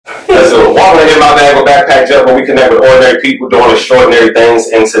Walking in my bag with backpack jump where we connect with ordinary people doing extraordinary things.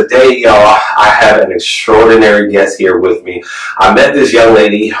 And today, y'all, I have an extraordinary guest here with me. I met this young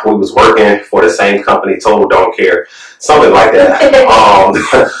lady who was working for the same company, Total Don't Care, something like that.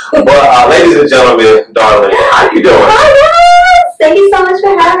 But ladies and gentlemen, Darlene, how you doing? Thank you so much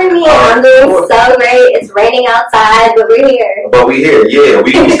for having me. I'm doing so great. It's raining outside, but we're here. But we're here, yeah.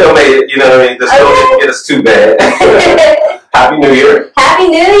 We still made it, you know what I mean? The snow didn't get us too bad. Happy New Year. Happy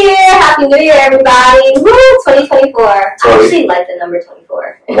New Year. Happy New Year, everybody. Woo, 2024. I actually like the number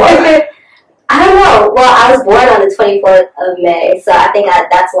 24. Why? I don't know. Well, I was born on the 24th of May, so I think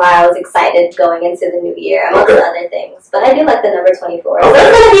that's why I was excited going into the new year, amongst other things. But I do like the number 24. So it's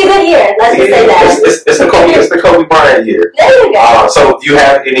going to be a good year. Let's just say that. It's the Kobe Bryant year. There you go. So do you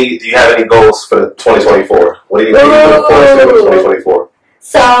have any goals for 2024? What are you looking forward to in 2024?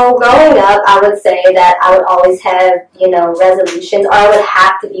 So growing up, I would say that I would always have, resolutions, or I would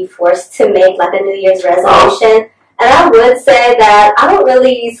have to be forced to make like a New Year's resolution. And I would say that I don't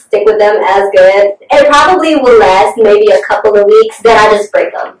really stick with them as good. It probably will last maybe a couple of weeks, then I just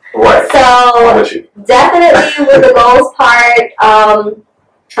break them. Right. So definitely with the goals part, I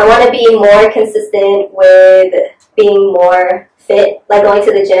want to be more consistent with being more fit, like going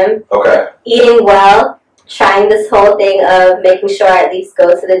to the gym. Okay. Eating well. Trying this whole thing of making sure I at least go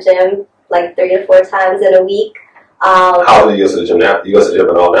to the gym like 3 to 4 times in a week. How do you go to the gym now? You go to the gym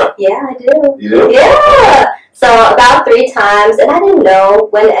and all now? Yeah, I do. You do? Yeah. So about 3 times, and I didn't know,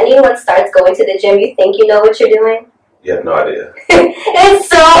 when anyone starts going to the gym, you think you know what you're doing? You have no idea. It's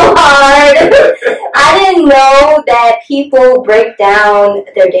so hard. I didn't know that people break down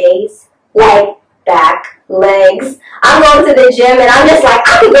their days, like back, legs. I'm going to the gym and I'm just like,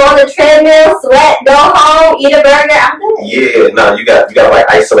 I can go on the treadmill, sweat, go home, eat a burger, I'm good. Yeah, no, you got like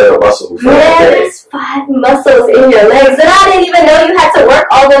isolate a muscle. Man, there's 5 muscles in your legs, and I didn't even know you had to work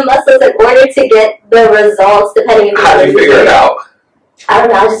all the muscles in order to get the results, depending on how do you figure it out? I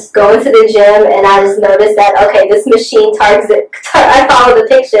don't know, I just go into the gym and I just noticed that, okay, this machine targets it. I follow the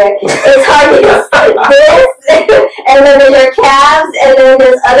picture. It targets this, and then there's your calves, and then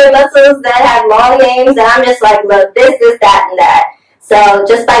there's other muscles that have long names, and I'm just like, look, this, that, and that. So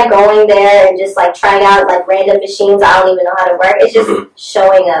just by going there and just like trying out like random machines I don't even know how to work, it's just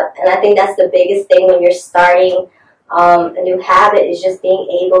showing up. And I think that's the biggest thing when you're starting a new habit, is just being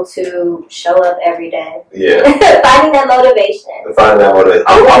able to show up every day. Yeah. Finding that motivation. I'm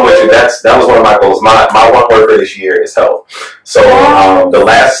with you. That was one of my goals. My one word for this year is health. So the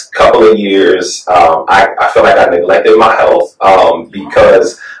last couple of years, I feel like I neglected my health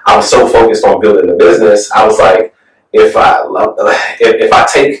because I was so focused on building the business. I was like, if I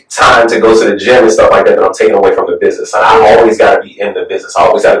take time to go to the gym and stuff like that, then I'm taking away from the business. And I always got to be in the business. I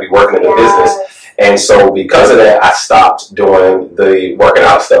always got to be working in the business. And so because of that, I stopped doing the working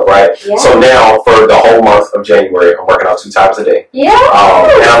out stuff, right? Yeah. So now for the whole month of January, I'm working out 2 times a day. Yeah.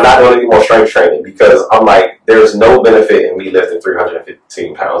 And I'm not doing any more strength training because I'm like, there's no benefit in me lifting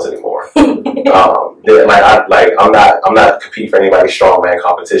 315 pounds anymore. I'm not competing for anybody's strongman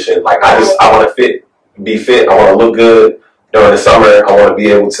competition. Like I want to be fit. I want to look good during the summer. I want to be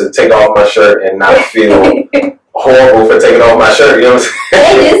able to take off my shirt and not feel horrible for taking off my shirt, you know what I'm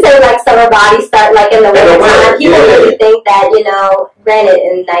saying? They do say like summer bodies start like in the winter time. People really think that, granted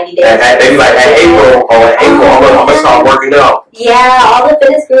in 90 days. They be like, at April, I'm going to start working out. Yeah, all the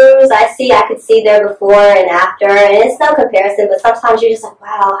fitness gurus I could see there before and after, and it's no comparison, but sometimes you're just like,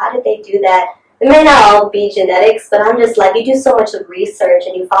 wow, how did they do that? It may not all be genetics, but I'm just like, you do so much of research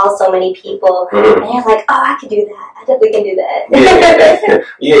and you follow so many people, and you're like, oh, I can do that. I definitely can do that.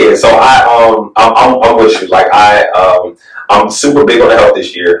 Yeah. So I'm with you. Like I'm super big on the health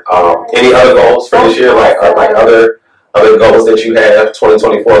this year. Any other goals for this year? Like other goals that you have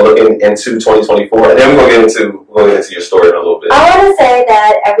 2024, looking into 2024, and then we're gonna get into your story in a little bit. I want to say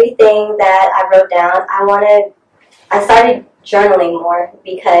that everything that I wrote down, I started journaling more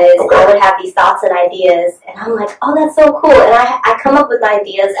because I would have these thoughts and ideas, and I'm like, oh, that's so cool. And I come up with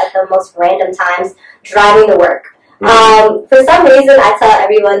ideas at the most random times driving to work. For some reason, I tell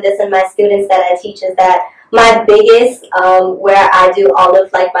everyone this, and my students that I teach, is that my biggest, where I do all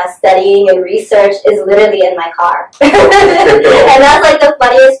of like my studying and research, is literally in my car. And that's like the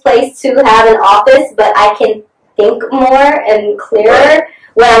funniest place to have an office, but I can think more and clearer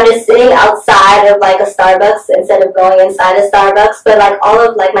when I'm just sitting outside of like a Starbucks instead of going inside a Starbucks. But like all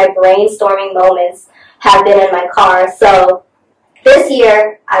of like my brainstorming moments have been in my car. So this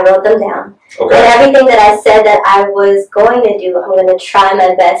year I wrote them down. And everything that I said that I was going to do, I'm going to try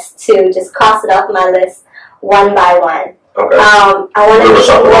my best to just cross it off my list one by one. Okay. I want to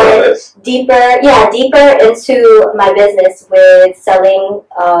be more deeper into my business with selling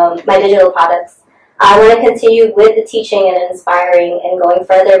my digital products. I want to continue with the teaching and inspiring and going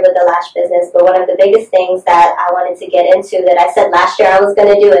further with the lash business. But one of the biggest things that I wanted to get into that I said last year I was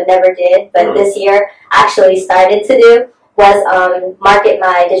going to do and never did, but this year actually started to do was market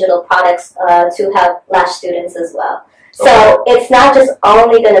my digital products to help lash students as well. So it's not just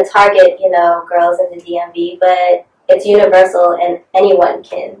only going to target, girls in the DMV, but it's universal and anyone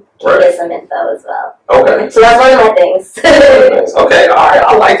can get some info as well. Okay. So that's one of my things. Okay. All right.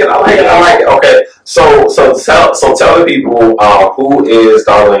 I like it. Okay. So tell the people who is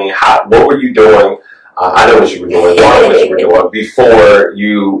Darlene. What were you doing? I know what you were doing. What you were doing before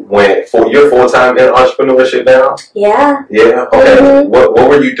you went for your full time in entrepreneurship now? Yeah. Yeah. Okay. Mm-hmm. What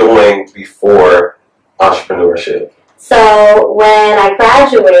were you doing before entrepreneurship? So when I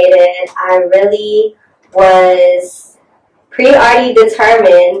graduated, I really was already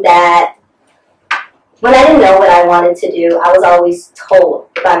determined that when I didn't know what I wanted to do, I was always told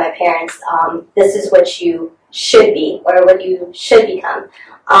by my parents, this is what you should be or what you should become.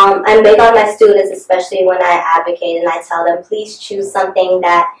 I'm big on my students, especially when I advocate and I tell them, please choose something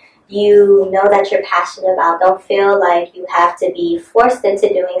that you know that you're passionate about. Don't feel like you have to be forced into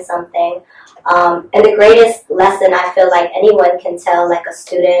doing something. And the greatest lesson I feel like anyone can tell, like a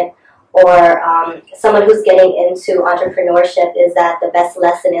student or someone who's getting into entrepreneurship, is that the best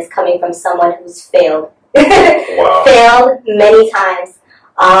lesson is coming from someone who's failed. Wow. Failed many times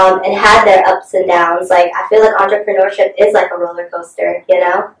and had their ups and downs. Like, I feel like entrepreneurship is like a roller coaster,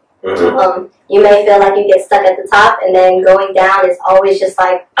 Mm-hmm. You may feel like you get stuck at the top, and then going down is always just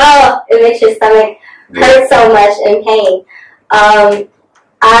like, it makes your stomach hurt so much and pain.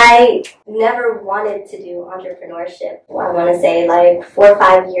 I never wanted to do entrepreneurship. I want to say like 4 or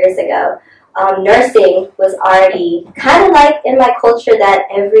 5 years ago. Nursing was already kind of like in my culture that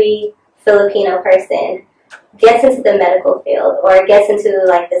every Filipino person gets into the medical field or gets into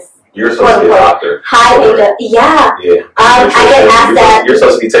like this. You're supposed to be a doctor. Yeah. I get asked that. You're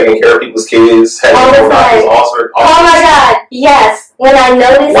supposed to be taking care of people's kids, having doctors, oh my God, yes. When I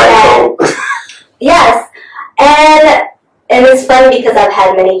noticed that, yes, and it's funny because I've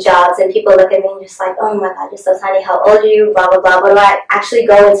had many jobs and people look at me and just like, oh my God, you're so tiny. How old are you? Blah blah blah. But when I actually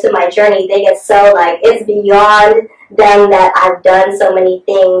go into my journey, they get so like it's beyond them that I've done so many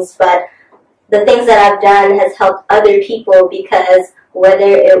things, but the things that I've done has helped other people because whether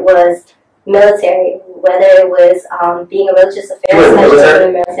it was military, whether it was being a religious affairs specialist in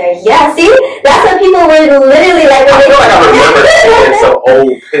the military. Yeah, see? That's what people were literally like. I feel like I remember seeing some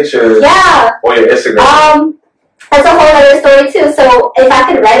old pictures on your Instagram. That's a whole other story too. So if I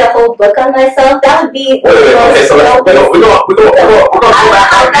could write a whole book on myself, that would be okay, so we're going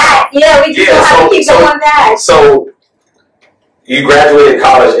back. Yeah, we just have to keep going back. So you graduated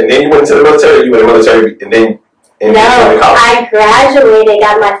college and then you went to the military, you went to the military and then no, I graduated,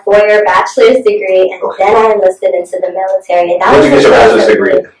 got my 4-year bachelor's degree, and then I enlisted into the military. And that what did you get your bachelor's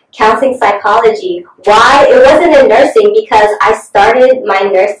degree in? Counseling psychology. Why? It wasn't in nursing because I started my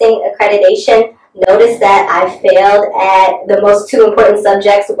nursing accreditation, noticed that I failed at the most 2 important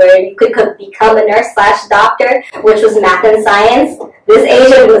subjects where you could become a nurse/doctor, which was math and science. This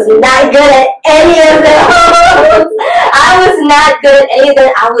Asian was not good at any of those. I was not good at any of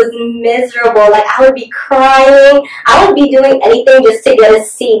them. I was miserable. Like, I would be crying. I would be doing anything just to get a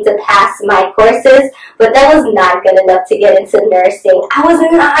seat to pass my courses, but that was not good enough to get into nursing. I was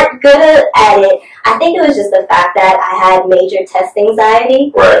not good at it. I think it was just the fact that I had major test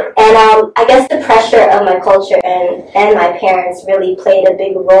anxiety. Right. And I guess the pressure of my culture and my parents really played a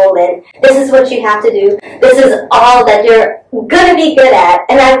big role in, this is what you have to do. This is all that you're going to be good at.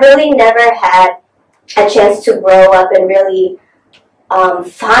 And I really never had a chance to grow up and really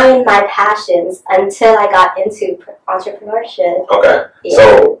find my passions until I got into entrepreneurship. Okay.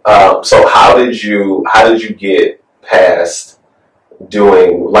 Yeah. So how did you get past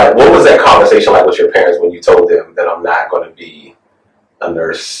doing, like, what was that conversation like with your parents when you told them that I'm not going to be a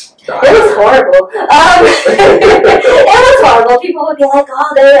nurse? Doctor? It was horrible. It was horrible. People would be like,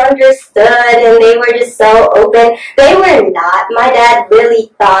 oh, they understood and they were just so open. They were not. My dad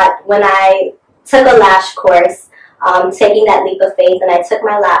really thought when I took a lash course, taking that leap of faith, and I took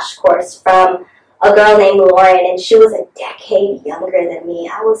my lash course from a girl named Lauren, and she was a decade younger than me.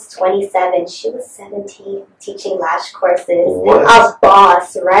 I was 27. She was 17, teaching lash courses. What? A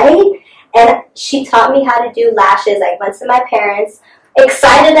boss, right? And she taught me how to do lashes. I went to my parents,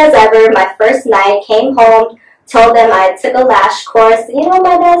 excited as ever. My first night, came home, told them I took a lash course. You know what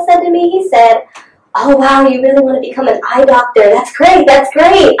my dad said to me? He said, oh, wow, you really want to become an eye doctor. That's great. That's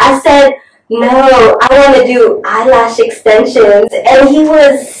great. I said, no, I want to do eyelash extensions. And he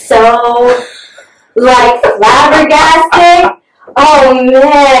was so, like, flabbergasted. Oh,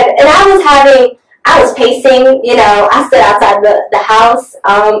 man. And I was pacing, you know, I stood outside the house.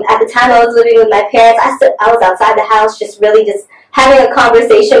 At the time I was living with my parents, I was outside the house just having a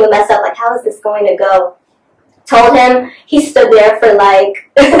conversation with myself, like, how is this going to go? Told him, he stood there for, like,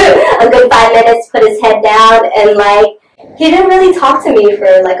 a good 5 minutes, put his head down, and, like, he didn't really talk to me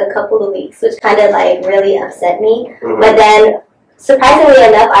for, like, a couple of weeks, which kind of, like, really upset me. But then, surprisingly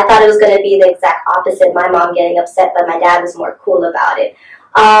enough, I thought it was going to be the exact opposite, my mom getting upset, but my dad was more cool about it.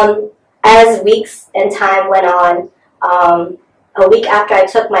 As weeks and time went on, a week after I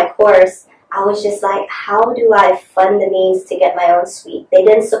took my course, I was just like, how do I fund the means to get my own suite? They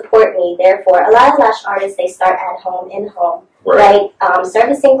didn't support me, therefore, a lot of lash artists, they start at home, in-home, right?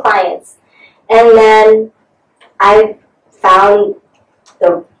 Servicing clients. And then I found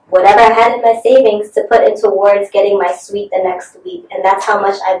whatever I had in my savings to put in towards getting my suite the next week. And that's how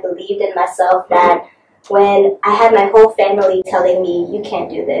much I believed in myself that when I had my whole family telling me, you can't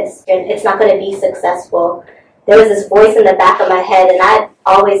do this, it's not going to be successful, there was this voice in the back of my head, and I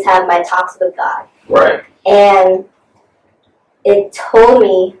always have my talks with God. Right. And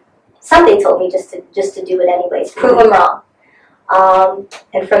something told me just to do it anyways, prove them wrong.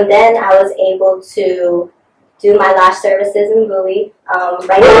 And from then I was able to do my lash services in Bowie.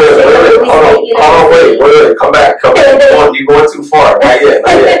 Right now, wait, come back. You're going too far. Not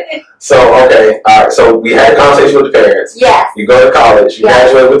yet. So, okay, all right. So we had a conversation with the parents. Yes. You go to college. You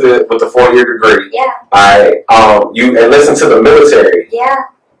graduate with the 4-year degree. Yeah. All right. You enlisted to the military. Yeah.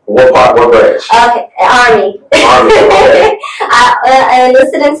 What branch? Okay, Army. Army. Okay. I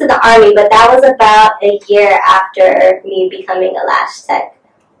enlisted into the Army, but that was about a year after me becoming a lash tech.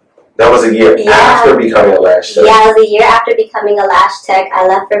 That was a year after becoming a lash tech? Yeah, it was a year after becoming a lash tech. I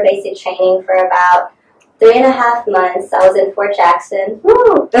left for basic training for about 3.5 months. I was in Fort Jackson.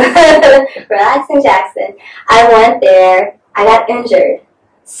 Woo! Relax in Jackson. I went there. I got injured.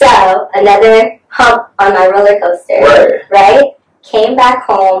 So, another hump on my roller coaster. Right? Came back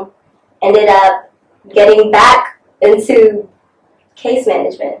home. Ended up getting back into case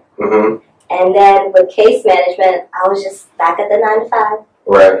management. And then with case management, I was just back at the 9 to 5.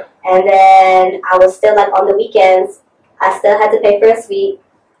 Right. And then I was still, like, on the weekends, I still had to pay for a suite.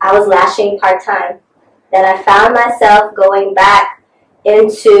 I was lashing part-time. Then I found myself going back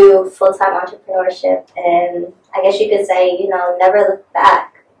into full-time entrepreneurship. And I guess you could say, you know, never looked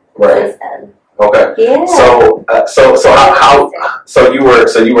back since then. Okay. Yeah. So you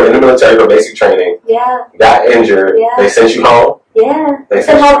were in the military for basic training. Yeah. Got injured. Yeah. They sent you home. Yeah. They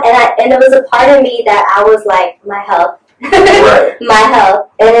sent home, and it was a part of me that I was like, my health. My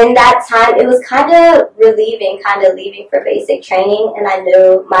health. And in that time, it was kind of relieving, kind of leaving for basic training, and I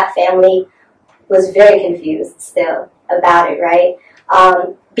knew my family was very confused still about it, right?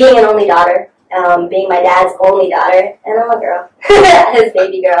 Being an only daughter, being my dad's only daughter, and I'm a girl, his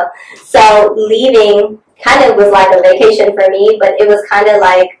baby girl. So leaving kind of was like a vacation for me, but it was kind of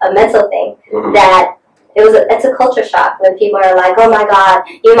like a mental thing that it's a culture shock when people are like, oh my God,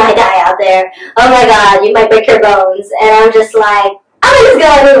 you might die out there. Oh my God, you might break your bones. And I'm just like, I'm going to just go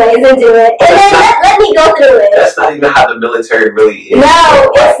anyways and do it. And then let me go through it. That's not even how the military really is.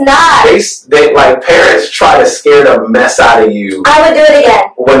 No, it's not. They like, parents try to scare the mess out of you. I would do it again.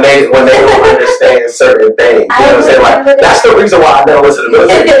 When they don't understand certain things. You know what I'm saying? Like, that's the reason why I never went to the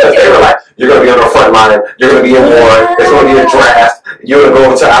military. Because they were like, you're going to be on the front line. You're going to be in war. There's going to be a draft. You're going to go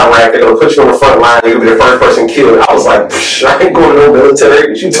into Iraq. They're going to put you on the front line. You're going to be the first person killed. I was like, I ain't going to no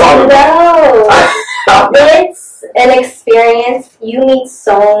military. What you talking about? No. It's an experience. You meet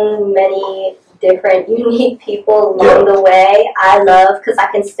so many different unique people along the way. I love, because I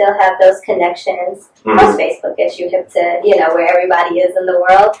can still have those connections. Plus Facebook gets you hip to, you know, where everybody is in the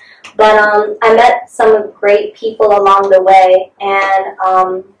world. But I met some great people along the way, and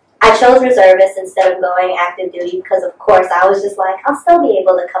I chose reservist instead of going active duty because, of course, I was just like, I'll still be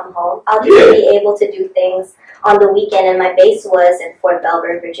able to come home. I'll just be able to do things on the weekend, and my base was in Fort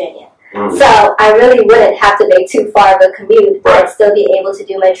Belvoir, Virginia. So I really wouldn't have to make too far of a commute. I'd still be able to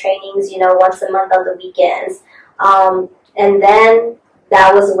do my trainings, you know, once a month on the weekends. And then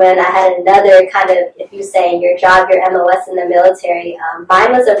that was when I had another kind of, if you say your job, your MOS in the military.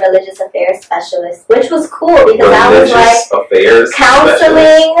 Mine was a religious affairs specialist, which was cool because I was like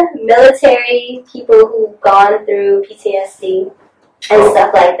counseling military people who've gone through PTSD and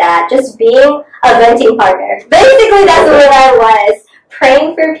stuff like that. Just being a venting partner. Basically, that's what I was.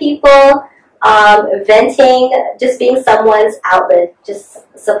 Praying for people, venting, just being someone's outlet, just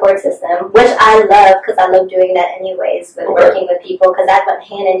support system, which I love because I love doing that anyways with working with people, because that went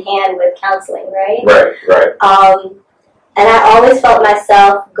hand in hand with counseling, right? Right. And I always felt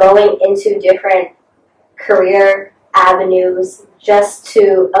myself going into different career avenues just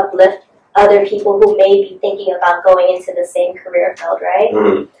to uplift other people who may be thinking about going into the same career field, right?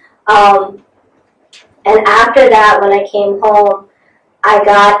 Mm-hmm. And after that, when I came home, I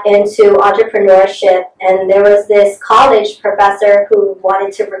got into entrepreneurship, and there was this college professor who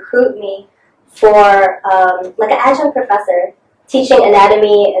wanted to recruit me for like an adjunct professor teaching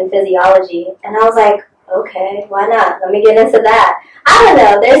anatomy and physiology. And I was like, okay, why not? Let me get into that. I don't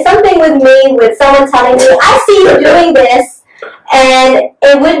know. There's something with me, with someone telling me, I see you doing this, and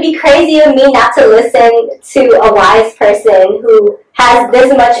it would be crazy of me not to listen to a wise person who has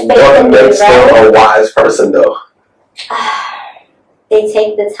this much faith in me, right? Still a wise person, though. They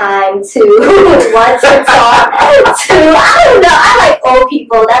take the time to want to talk to, I don't know, I like old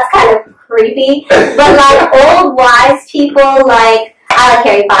people, that's kind of creepy, but like old wise people, like, I like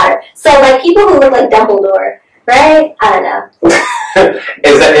Harry Potter, so like people who look like Dumbledore, right? I don't know.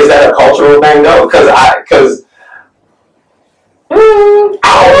 Is that a cultural thing, though? Because I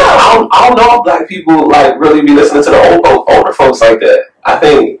don't know if black people like really be listening to the older folks like that. I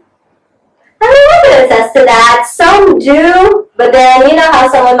can attest to that. Some do, but then you know how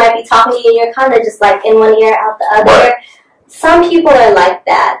someone might be talking to you and you're kind of just like in one ear, out the other. Right. Some people are like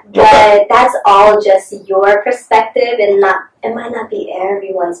that, but that's all just your perspective, and it might not be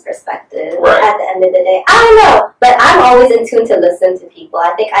everyone's perspective at the end of the day. I don't know, but I'm always in tune to listen to people.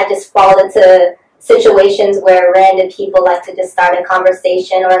 I think I just fall into situations where random people like to just start a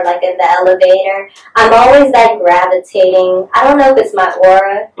conversation, or like in the elevator. I'm always like gravitating. I don't know if it's my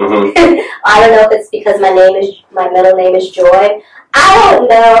aura. Mm-hmm. I don't know if it's because my middle name is Joy. I don't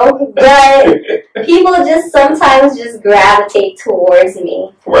know, but people just sometimes just gravitate towards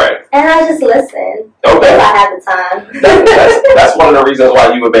me. Right. And I just listen. Okay. If I have the time. That's one of the reasons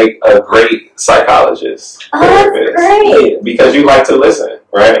why you would make a great psychologist. Oh, that's great. Because you like to listen,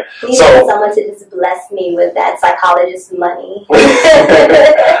 right? You need someone to just bless me with that psychologist money.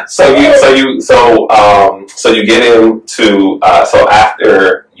 So you get into so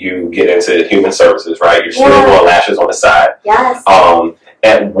after you get into human services, right? You're still doing lashes on the side. Yes.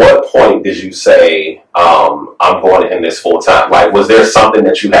 At what point did you say, I'm going in this full time? Like, was there something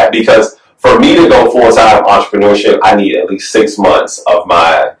that you had? Because for me to go full time entrepreneurship, I need at least 6 months of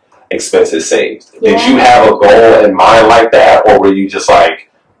my expenses saved. Yeah. Did you have a goal in mind like that, or were you just like,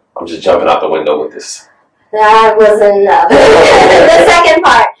 I'm just jumping out the window with this? That wasn't the second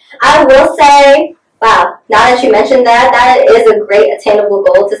part. I will say, wow, now that you mentioned that, that is a great attainable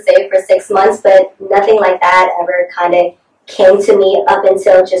goal to save for 6 months, but nothing like that ever kind of came to me up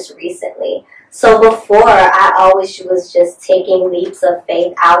until just recently. So before, I always was just taking leaps of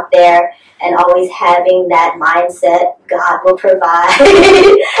faith out there and always having that mindset, God will provide.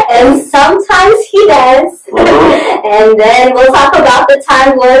 And sometimes He does. Mm-hmm. And then we'll talk about the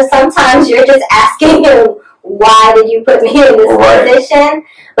time where sometimes you're just asking Him, why did you put me in this position?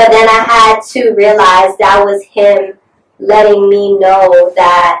 But then I had to realize that was Him letting me know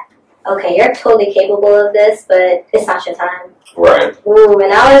that, okay, you're totally capable of this, but it's not your time. Right. Ooh,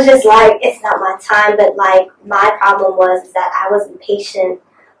 and I was just like, it's not my time, but like my problem was that I wasn't patient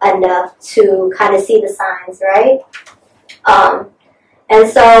enough to kind of see the signs, right? And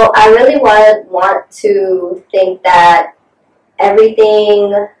so I really want to think that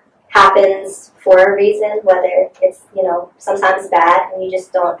everything happens for a reason, whether it's, sometimes bad and you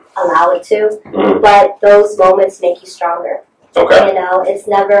just don't allow it to, but those moments make you stronger. Okay. It's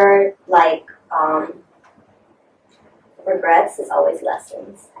never like regrets, it's always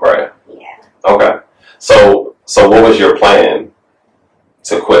lessons. Right. Yeah. Okay. So what was your plan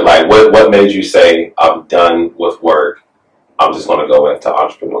to quit? Like, what made you say, I'm done with work, I'm just going to go into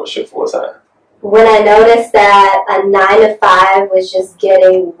entrepreneurship full time? When I noticed that a 9 to 5 was just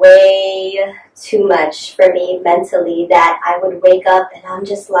getting way too much for me mentally, that I would wake up and I'm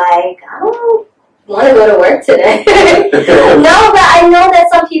just like, I don't want to go to work today. No, but I know that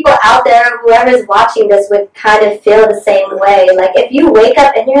some people out there, whoever's watching this, would kind of feel the same way. Like, if you wake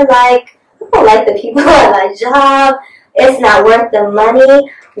up and you're like, I don't like the people at my job, it's not worth the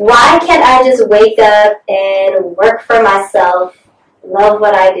money, why can't I just wake up and work for myself, love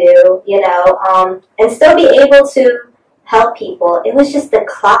what I do, and still be able to help people? It was just the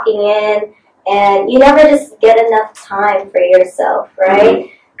clocking in, and you never just get enough time for yourself, right?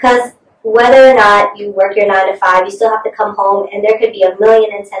 Because whether or not you work your 9 to 5, you still have to come home, and there could be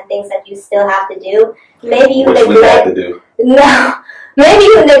 1,000,010 things that you still have to do. Maybe you neglect. We have to do. No, maybe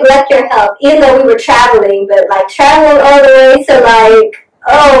you neglect your health, even though we were traveling. But like traveling all the way to like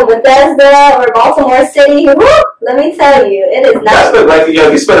Bethesda or Baltimore City, whoop, let me tell you, it is not. That's like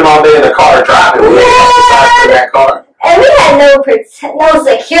you spend all day in the car driving. We exercise in that car. And we had no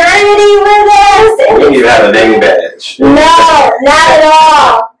security with us. We didn't even have a name badge. No, not at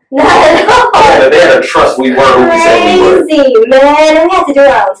all. Not at all. They had to trust we were who we said we were. Crazy, man. We had to do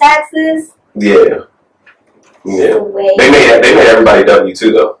our own taxes. Yeah. Yeah. They made everybody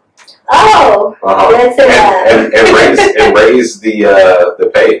W-2 though. Oh. That's and raise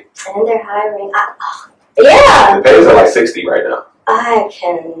the pay. And they're hiring. Yeah. The pay is at like 60 right now. I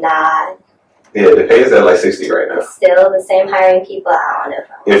cannot. Yeah, the pay is at like 60 right now. Still the same hiring people. I don't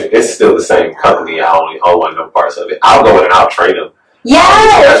know if it's still the same company, I don't want no parts of it. I'll go in and I'll train them. Yes.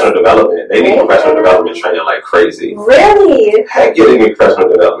 Professional development. They need professional development training like crazy. Really? Heck, yeah, they need professional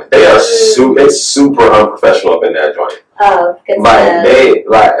development. They are it's super unprofessional up in that joint. Oh, good.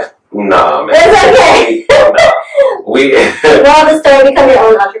 Nah, man. It's okay. Well, the story, become your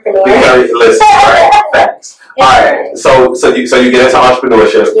own entrepreneur. Listen, right, facts. All right, so you get into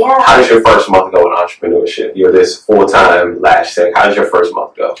entrepreneurship. Yeah. How does your first month go in entrepreneurship? You're this full-time lash tech. How does your first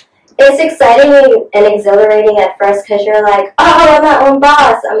month go? It's exciting and exhilarating at first because you're like, oh, I'm my own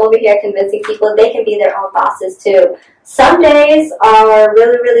boss. I'm over here convincing people they can be their own bosses too. Some days are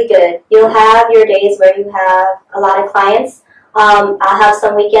really, really good. You'll have your days where you have a lot of clients. I'll have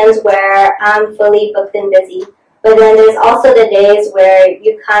some weekends where I'm fully booked and busy. But then there's also the days where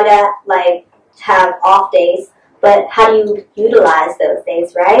you kind of like have off days. But how do you utilize those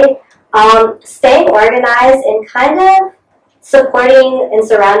days, right? Staying organized and kind of supporting and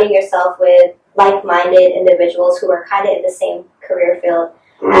surrounding yourself with like-minded individuals who are kind of in the same career field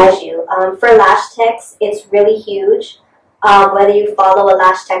as you. For lash techs, it's really huge. Whether you follow a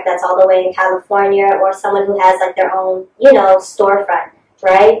lash tech that's all the way in California or someone who has like their own, storefront,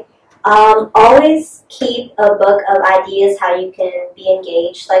 right? Always keep a book of ideas how you can be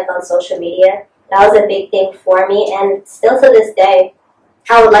engaged, like on social media. That was a big thing for me, and still to this day,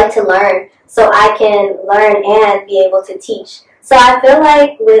 I would like to learn so I can learn and be able to teach. So I feel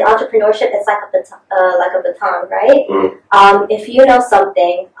like with entrepreneurship, it's like a baton, right? If you know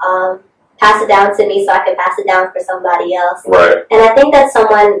something, pass it down to me so I can pass it down for somebody else. Right. And I think that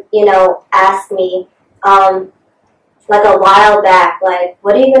someone, asked me like a while back, like,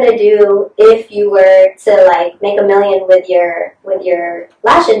 what are you gonna do if you were to like make $1 million with your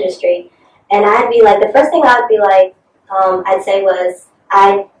lash industry? And I'd be like, the first thing I'd be like, I'd say was,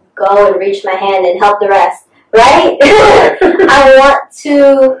 I'd go and reach my hand and help the rest, right? I want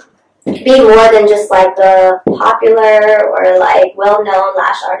to be more than just like a popular or like well-known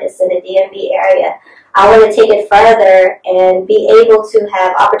lash artist in the DMV area. I want to take it further and be able to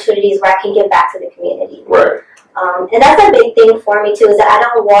have opportunities where I can give back to the community. Right. And that's a big thing for me too, is that I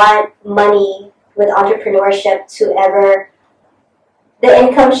don't want money with entrepreneurship to ever, the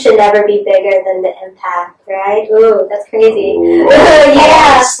income should never be bigger than the impact, right? Ooh, that's crazy.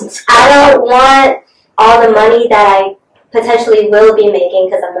 Yeah. I don't want all the money that I potentially will be making,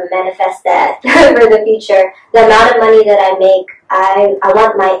 because I'm going to manifest that for the future. The amount of money that I make, I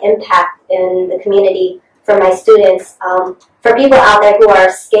want my impact in the community for my students, for people out there who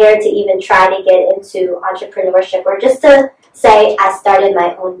are scared to even try to get into entrepreneurship, or just to say, I started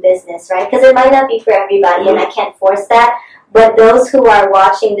my own business, right? Because it might not be for everybody, and I can't force that. But those who are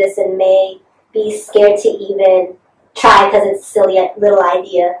watching this and may be scared to even try because it's a silly little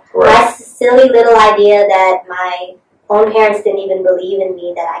idea. Right. My silly little idea that my own parents didn't even believe in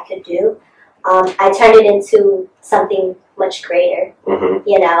me that I could do, I turned it into something much greater,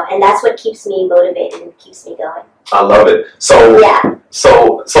 and that's what keeps me motivated and keeps me going. I love it. So yeah.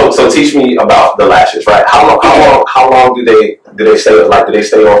 So teach me about the lashes, right? How long do they stay? Like, do they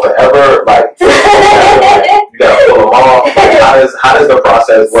stay on forever? Like, you gotta pull them off. Like, how does the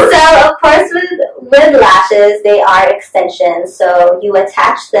process work? So of course, with lashes, they are extensions. So you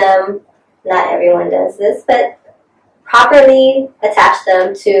attach them. Not everyone does this, but properly attach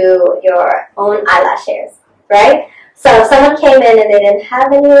them to your own eyelash hairs, right? So if someone came in and they didn't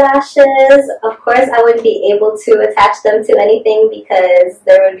have any lashes, of course I wouldn't be able to attach them to anything because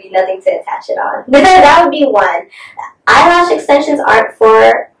there would be nothing to attach it on. That would be one. Eyelash extensions aren't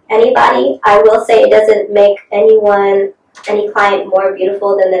for anybody. I will say it doesn't make any client more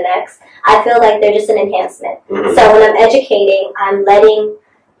beautiful than the next. I feel like they're just an enhancement. So when I'm educating, I'm letting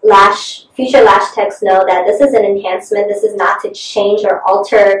future lash techs know that this is an enhancement. This is not to change or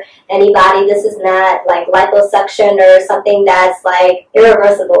alter anybody. This is not like liposuction or something that's like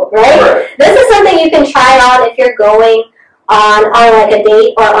irreversible, right? This is something you can try on if you're going on like a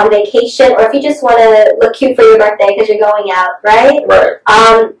date or on vacation, or if you just want to look cute for your birthday because you're going out, right? Right.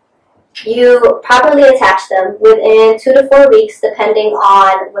 You properly attach them within 2 to 4 weeks, depending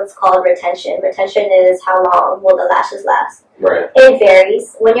on what's called retention. Retention is how long will the lashes last. Right. It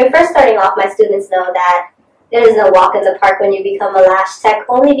varies. When you're first starting off, my students know that there is no walk in the park when you become a lash tech,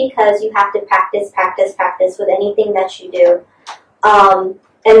 only because you have to practice with anything that you do. And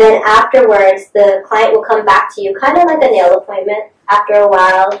then afterwards, the client will come back to you, kind of like a nail appointment. After a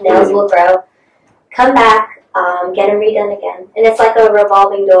while, nails will grow. Come back. Get them redone again. And it's like a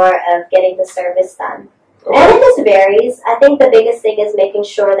revolving door of getting the service done. Okay. And it just varies. I think the biggest thing is making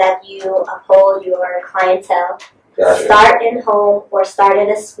sure that you uphold your clientele. Gotcha. Start in home or start in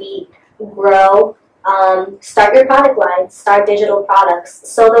a suite. Grow. Start your product line. Start digital products.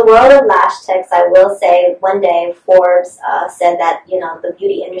 So the world of lash techs, I will say, one day Forbes said that, the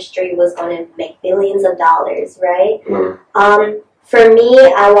beauty industry was going to make billions of dollars, right? For me,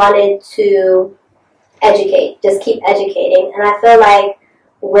 I wanted to educate, just keep educating. And I feel like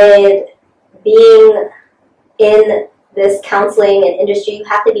with being in this counseling and industry, you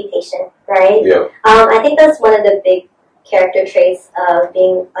have to be patient, right? Yeah. I think that's one of the big character traits of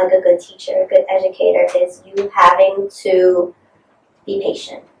being like a good teacher, a good educator, is you having to be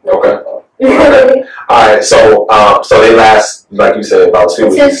patient. Okay. Okay. All right. So they last, like you said, about 2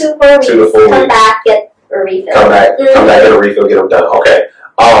 weeks. 2 to 4 weeks. 2 to 4 weeks. Come back, get a refill. Come back, get a refill, get them done. Okay.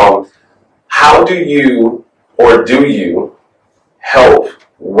 How do you help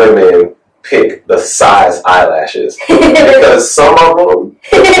women pick the size eyelashes? Because some of them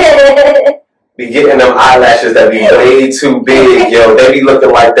be getting them eyelashes that be way too big, yo. They be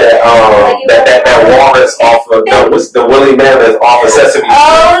looking like that that walrus off of the Willie Mammoth off of Sesame Street.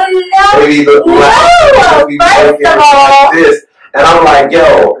 Oh no! They be looking like this. And I'm like,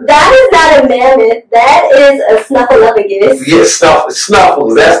 yo. That is not a mammoth. That is a snuffleupagus. Yeah,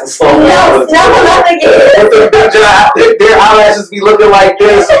 snuffles. That's the snuffles. No, snuffleupagus. Their eyelashes be looking like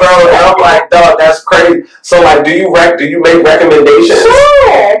this, bro. And I'm like, dog, that's crazy. So, like, do you make recommendations?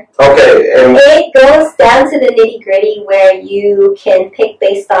 Sure. Okay. And it goes down to the nitty gritty where you can pick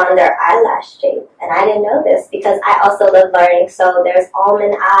based on their eyelash shape. And I didn't know this because I also love learning. So there's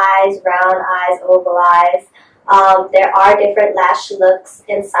almond eyes, round eyes, oval eyes. There are different lash looks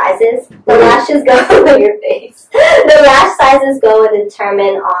and sizes. The lashes go on your face. The lash sizes go and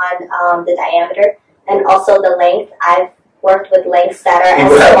determine on the diameter and also the length. I've worked with lengths that are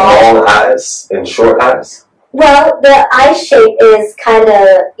People as small. Have long eyes and short eyes? Well, the eye shape is kind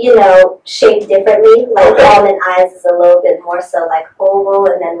of, shaped differently. Like almond eyes is a little bit more so like oval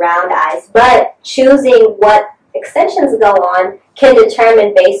and then round eyes. But choosing what extensions go on can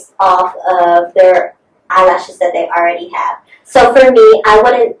determine based off of their eyelashes that they already have. So for me, I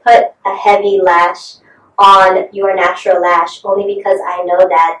wouldn't put a heavy lash on your natural lash only because I know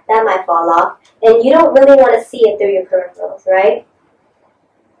that might fall off and you don't really want to see it through your peripherals, right?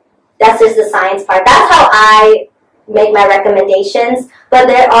 That's just the science part. That's how I make my recommendations. But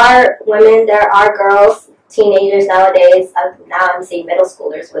there are women, there are girls, teenagers nowadays. Now I'm seeing middle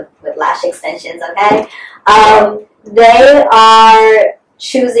schoolers with lash extensions, okay? They are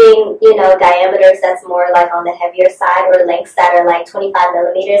choosing, diameters that's more like on the heavier side or lengths that are like 25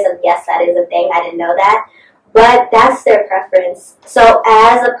 millimeters. And yes, that is a thing. I didn't know that. But that's their preference. So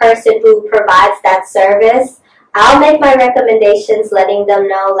as a person who provides that service, I'll make my recommendations letting them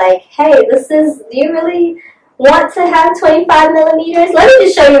know like, hey, do you really want to have 25 millimeters? Let me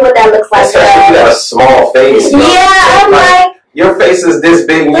just show you what that looks like. Especially if you got a small face. Yeah, I'm like, your face is this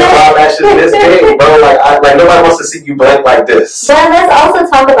big and your eyelashes this big, bro. Like nobody wants to see you blink like this. But let's also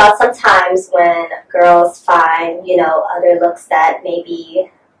talk about sometimes when girls find, other looks that maybe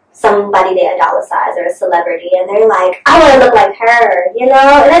somebody they idolize or a celebrity, and they're like, I want to look like her, And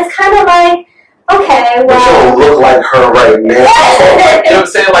it's kind of like, okay, well. But you don't look like her right now. You know what I'm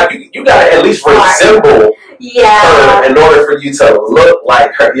saying? Like, you got to at least resemble her in order for you to look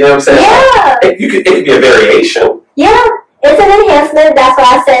like her. You know what I'm saying? Yeah. Like, it could be a variation. Yeah. It's an enhancement. That's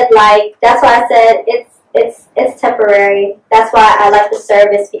why I said it's temporary. That's why I like the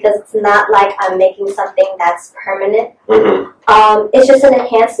service, because it's not like I'm making something that's permanent. It's just an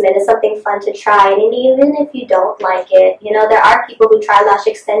enhancement. It's something fun to try. And even if you don't like it, there are people who try lash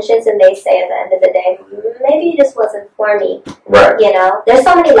extensions and they say at the end of the day, maybe it just wasn't for me. Right. There's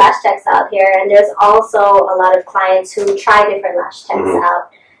so many lash techs out here, and there's also a lot of clients who try different lash techs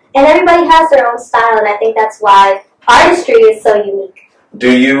out. And everybody has their own style, and I think that's why artistry is so unique. Do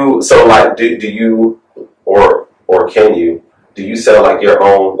you or can you? Do you sell like your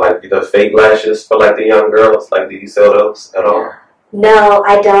own like the fake lashes for like the young girls? Like, do you sell those at all? No,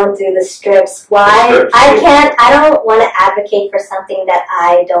 I don't do the strips. Why? The strips, I don't want to advocate for something that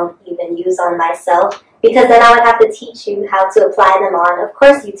I don't even use on myself, because then I would have to teach you how to apply them on. Of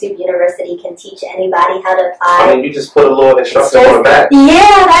course, YouTube University can teach anybody how to apply. I mean, you just put a little instruction on the back.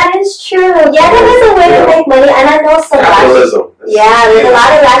 Yeah, that is true. Yeah, that is a way to make money, and I know some capitalism. Yeah, there's a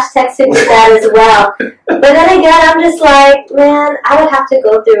lot of lash techs who do that as well. But then again, I'm just like, man, I would have to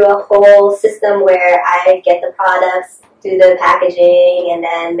go through a whole system where I get the products, do the packaging, and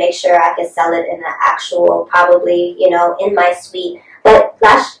then make sure I can sell it in an actual, probably, in my suite. But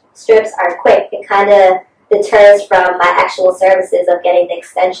lash strips are quick. It kind of deters from my actual services of getting the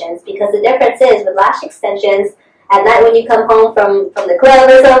extensions, because the difference is with lash extensions, at night when you come home from the club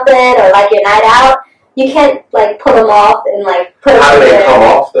or something, or like your night out, you can't like pull them off and like put them. How do they come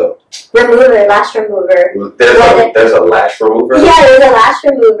off though? Remover, lash remover. There's a lash remover? Yeah, there's a lash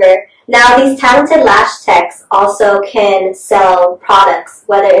remover. Now, these talented lash techs also can sell products,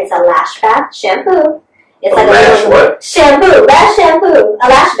 whether it's a lash bath, shampoo. It's like lash what? Shampoo, lash shampoo, a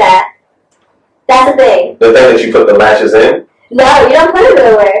lash bath. That's the thing. The thing that you put the lashes in? No, you don't put it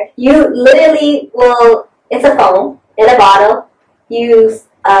nowhere. You literally will, it's a foam in a bottle. You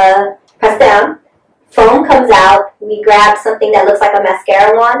press down. Foam comes out, we grab something that looks like a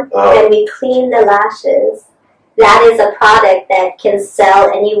mascara wand, and we clean the lashes. That is a product that can sell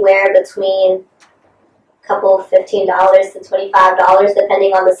anywhere between a couple $15 to $25,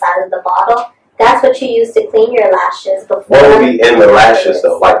 depending on the size of the bottle. That's what you use to clean your lashes before. What would be in the lashes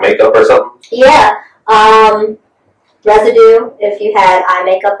though? Like makeup or something? Yeah. Residue, if you had eye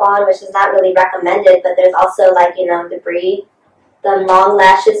makeup on, which is not really recommended, but there's also like, debris. The long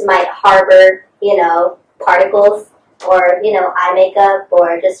lashes might harbor, particles, or, eye makeup,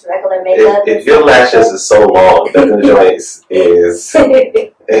 or just regular makeup. If your lashes is so long that the joints is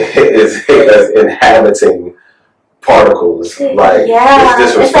inhabiting particles, like,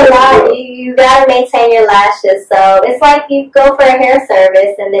 it's a lot. You gotta maintain your lashes, so it's like you go for a hair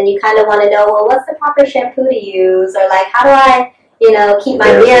service, and then you kind of want to know, well, what's the proper shampoo to use, or like, how do I, keep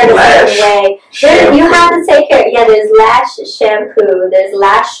my beard a certain way. You have to take care. Yeah, there's lash shampoo, there's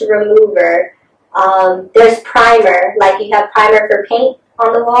lash remover, there's primer, like you have primer for paint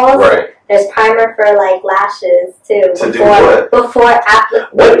on the walls. Right. There's primer for like lashes too. To do what? Before application.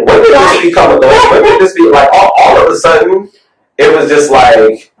 When did this become a thing? When did this be like all of a sudden? It was just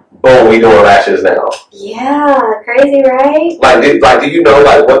like, boom, we doing lashes now. Yeah, crazy, right? Like, do you know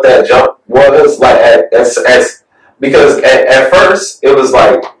like what that jump was like? Because at first it was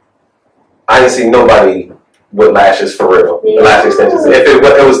like I didn't see nobody with lashes for real, the lash extensions. If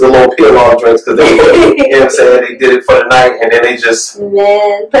it was the little peel-off drinks, because they put, you know what I'm saying, they did it for the night, and then they just put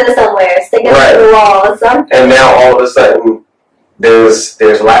it somewhere, stick it to the wall or something. And now all of a sudden there's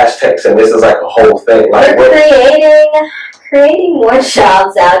lash techs, and this is like a whole thing. Like we're creating more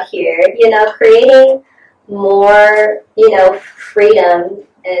jobs out here. Creating more freedom.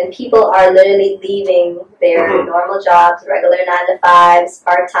 And people are literally leaving their normal jobs, regular 9-to-5s,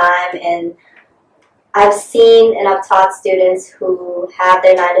 part-time, and I've seen and I've taught students who have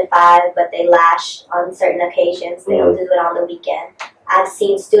their 9-to-5, but they lash on certain occasions. They don't do it on the weekend. I've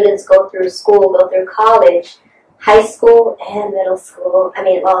seen students go through school, go through college, high school and middle school.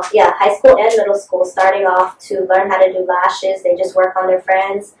 High school and middle school, starting off to learn how to do lashes. They just work on their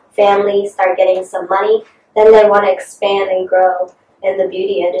friends, family, start getting some money. Then they want to expand and grow in the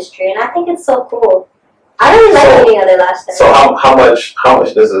beauty industry, and I think it's so cool. I don't really like any other lash techs. So how much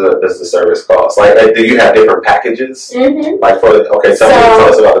does the service cost? Like, do you have different packages? Mm-hmm. Like tell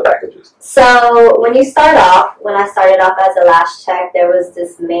us about the packages. So when I started off as a lash tech, there was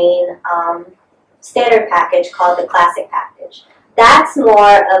this main standard package called the classic package. That's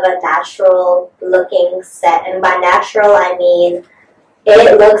more of a natural looking set, and by natural I mean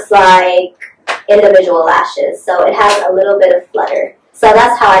it looks like individual lashes, so it has a little bit of flutter. So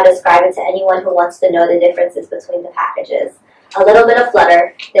that's how I describe it to anyone who wants to know the differences between the packages. A little bit of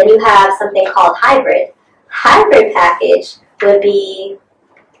flutter. Then you have something called hybrid. Hybrid package would be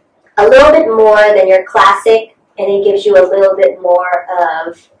a little bit more than your classic, and it gives you a little bit more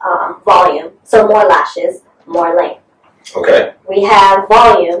of volume. So more lashes, more length. Okay. We have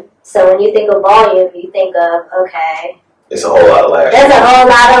volume. So when you think of volume, you think of, okay, it's a whole lot of lashes. There's a whole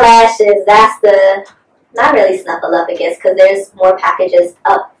lot of lashes. That's the, not really snuffleupagus, because there's more packages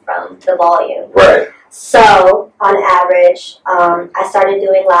up from the volume. Right. So, on average, I started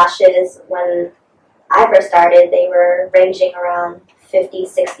doing lashes when I first started. They were ranging around $50,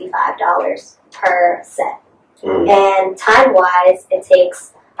 $65 per set. And time-wise, it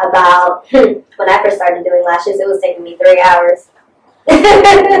takes about, when I first started doing lashes, it was taking me 3 hours.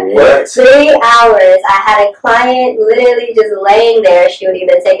 What? 3 hours. I had a client literally just laying there. She would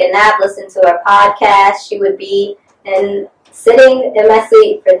either take a nap, listen to a podcast. She would be sitting in my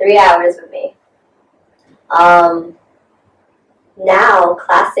suite for 3 hours with me. Now,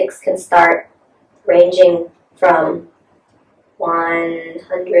 classics can start ranging from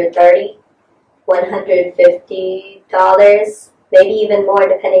 $130, $150, maybe even more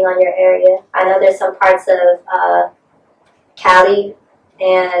depending on your area. I know there's some parts of Cali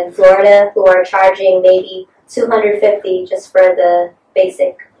and Florida who are charging maybe $250 just for the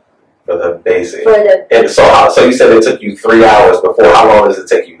basic. For the basic. And so you said it took you 3 hours before. How long does it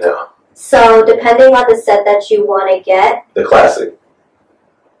take you now? So depending on the set that you want to get. The classic.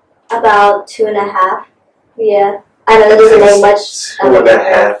 About 2.5. Yeah. I know that doesn't make much.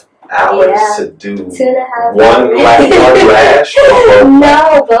 2.5 hours to do 2.5. one lash?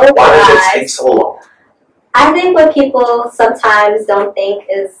 No, both. Why does it take so long? I think what people sometimes don't think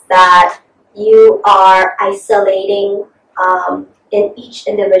is that you are isolating in each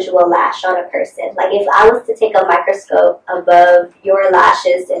individual lash on a person. Like if I was to take a microscope above your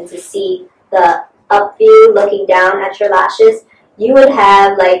lashes and to see the up view looking down at your lashes, you would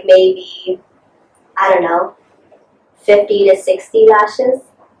have like maybe, I don't know, 50 to 60 lashes,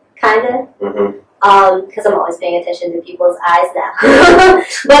 kind of. Because I'm always paying attention to people's eyes now.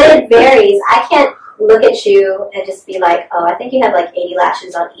 But it varies. I can't look at you and just be like, oh, I think you have like 80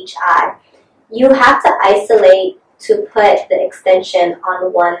 lashes on each eye. You have to isolate to put the extension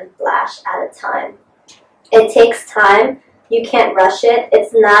on one lash at a time. It takes time. You can't rush it.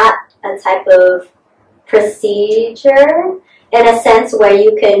 It's not a type of procedure in a sense where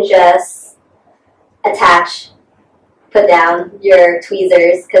you can just attach, put down your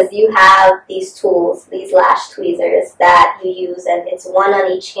tweezers, because you have these tools, these lash tweezers that you use, and it's one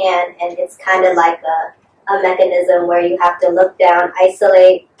on each hand, and it's kind of like a mechanism where you have to look down,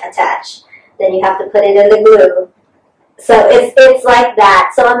 isolate, attach. Then you have to put it in the glue. So it's like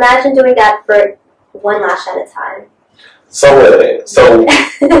that. So imagine doing that for one lash at a time. So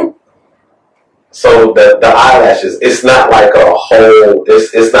the eyelashes, it's not like a whole.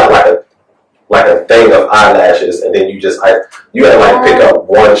 It's not like a thing of eyelashes, and then you have to pick up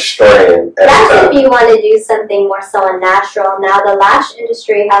one strand at a time. That's if you want to do something more so unnatural. Now the lash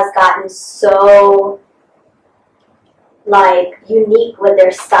industry has gotten so unique with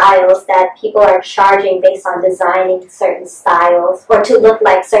their styles that people are charging based on designing certain styles or to look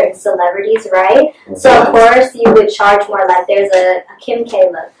like certain celebrities, right? Mm-hmm. So of course you would charge more, like there's a Kim K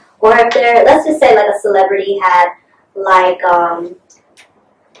look. Or if let's just say like a celebrity had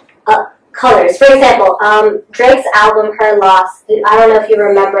colors. For example, Drake's album Her Loss, I don't know if you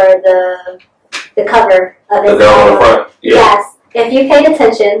remember the cover of his album. Yeah. Yes. If you paid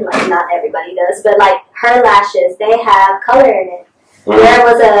attention, like not everybody does, but like her lashes, they have color in it. Mm-hmm. There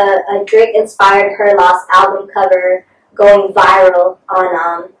was a Drake-inspired Her Loss album cover going viral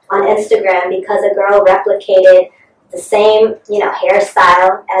on Instagram because a girl replicated the same,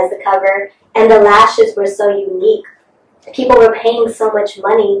 hairstyle as the cover, and the lashes were so unique. People were paying so much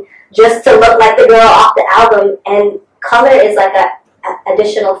money just to look like the girl off the album, and color is like a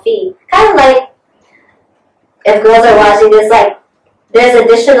additional fee. Kind of like, if girls are watching this, like, there's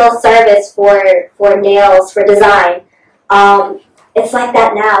additional service for nails, for design. It's like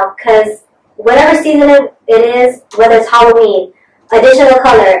that now, because whatever season it is, whether it's Halloween, additional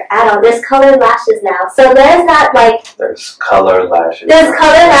color, add on. There's colored lashes now. So there's not like... There's colored lashes. There's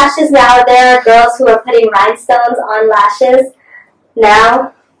colored lashes now. There are girls who are putting rhinestones on lashes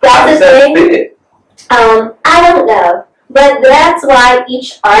now. That's a thing. Fit? I don't know. But that's why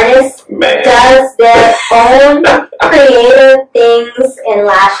each artist does their own creative things in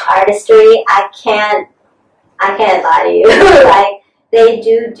lash artistry. I can't lie to you. Like, they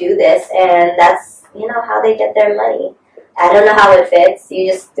do this, and that's, how they get their money. I don't know how it fits.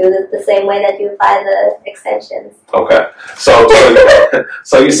 You just do it the same way that you apply the extensions. Okay. So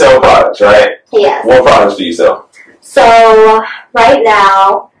you sell products, right? Yes. What products do you sell? So right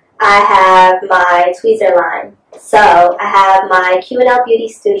now, I have my tweezer line. So I have my Q&L Beauty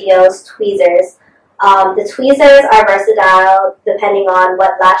Studios tweezers. The tweezers are versatile depending on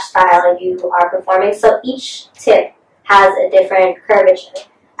what lash style you are performing. So each tip has a different curvature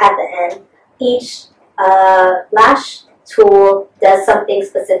at the end. Each lash tool does something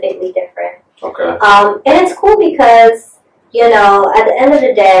specifically different. Okay. And it's cool because, at the end of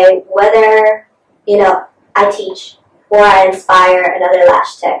the day, whether, I teach or I inspire another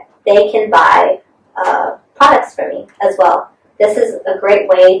lash tech, they can buy products from me as well. This is a great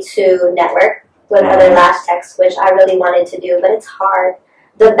way to network. with other lash techs, which I really wanted to do, but it's hard.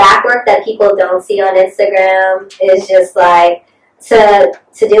 The back work that people don't see on Instagram is just like, to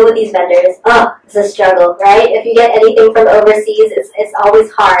deal with these vendors, it's a struggle, right? If you get anything from overseas, it's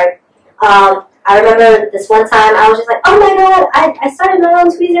always hard. I remember this one time I was just like, oh my god, I started my own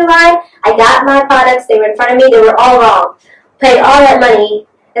tweezer line. I got my products, they were in front of me, they were all wrong. Paid all that money,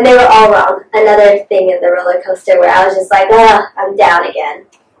 and they were all wrong. Another thing in the roller coaster where I was just like, I'm down again.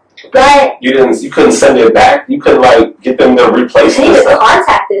 But you couldn't send it back. You couldn't like get them to replace it. I didn't even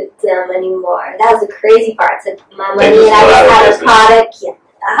contact them anymore. That was the crazy part. Took my money and I just had a product. Yeah,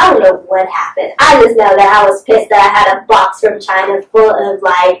 I don't know what happened. I just know that I was pissed that I had a box from China full of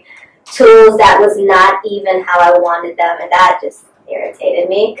like tools that was not even how I wanted them, and that just irritated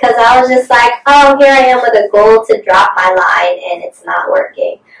me because I was just like, oh, here I am with a goal to drop my line and it's not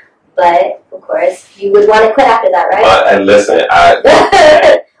working. But of course, you would want to quit after that, right? And listen,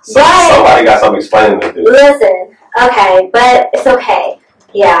 somebody got something explaining to do. Listen, okay, but it's okay.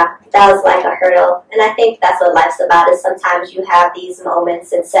 Yeah, that was like a hurdle. And I think that's what life's about, is sometimes you have these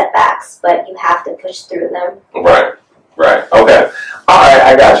moments and setbacks, but you have to push through them. Right. Okay. All right,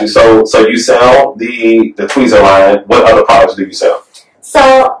 I got you. So you sell the tweezer line. What other products do you sell?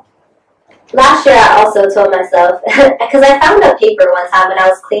 So last year I also told myself, because I found a paper one time when I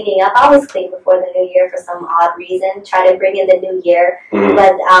was cleaning up. I always clean before the new year for some odd reason, try to bring in the new year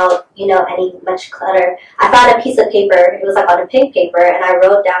without, any much clutter. I found a piece of paper, it was like on a pink paper, and I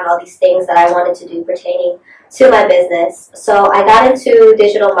wrote down all these things that I wanted to do pertaining to my business. So I got into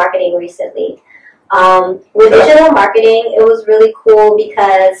digital marketing recently. With digital marketing, it was really cool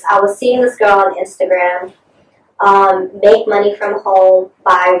because I was seeing this girl on Instagram make money from home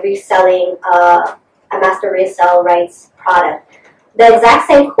by reselling a master resale rights product. The exact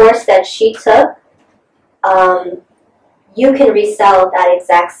same course that she took, you can resell that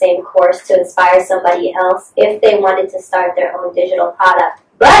exact same course to inspire somebody else if they wanted to start their own digital product.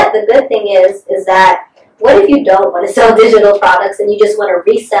 But the good thing is that what if you don't want to sell digital products and you just want to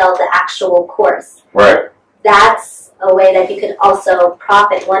resell the actual course? Right. That's a way that you could also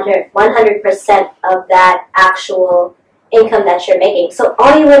profit 100% of that actual income that you're making. So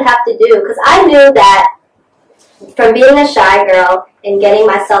all you would have to do, because I knew that from being a shy girl and getting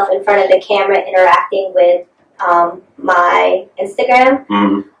myself in front of the camera, interacting with my Instagram,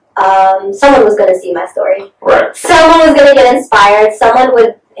 someone was going to see my story. Right. Someone was going to get inspired. Someone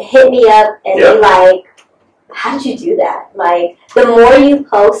would hit me up and be like, how did you do that? Like, the more you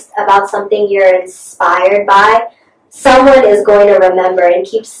post about something you're inspired by, someone is going to remember and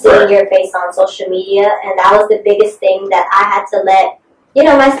keep seeing your face on social media. And that was the biggest thing that I had to let,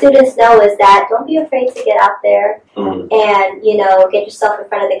 my students know, is that don't be afraid to get out there and, get yourself in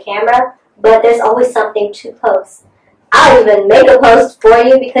front of the camera. But there's always something to post. I'll even make a post for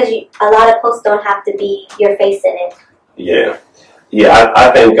you because a lot of posts don't have to be your face in it. Yeah. I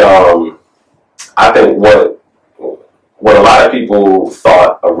think what a lot of people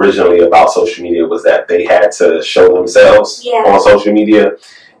thought originally about social media was that they had to show themselves on social media,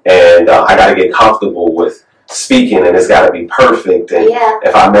 and I got to get comfortable with speaking, and it's got to be perfect. And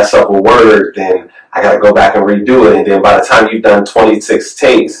if I mess up a word, then I got to go back and redo it. And then by the time you've done 26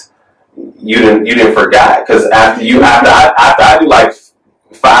 takes, you didn't forget, because after I do like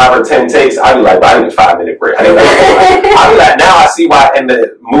 5 or 10 takes, I'd be like, I need a 5-minute break. I'd be like, now I see why in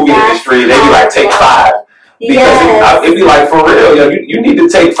the movie industry they be like, take 5. Because it'd be like, for real, you need to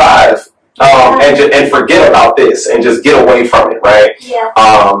take 5 and forget about this and just get away from it, right?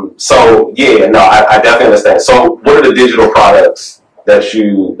 I definitely understand. So what are the digital products that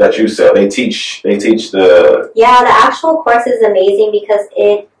you sell? They teach the... Yeah, the actual course is amazing because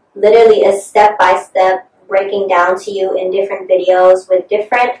it literally is step-by-step breaking down to you in different videos with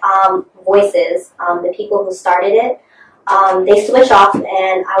different voices, the people who started it. They switch off, and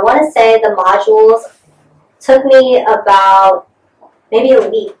I want to say the modules took me about maybe a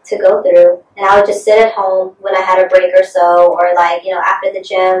week to go through, and I would just sit at home when I had a break or so, or after the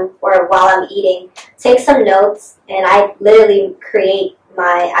gym or while I'm eating, take some notes, and I literally create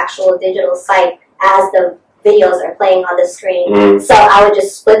my actual digital site as the videos are playing on the screen. So I would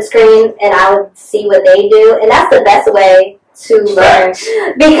just split screen and I would see what they do, and that's the best way to learn,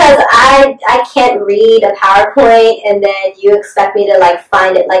 because I can't read a PowerPoint and then you expect me to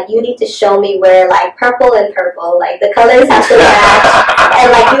find it. You need to show me where purple and purple, the colors have to match,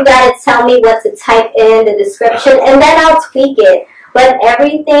 and you gotta tell me what to type in the description, and then I'll tweak it. But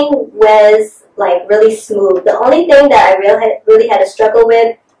everything was really smooth. The only thing that I really had to struggle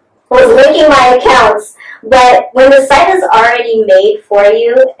with was linking my accounts. But when the site is already made for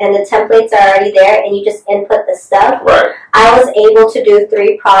you and the templates are already there and you just input the stuff, right. I was able to do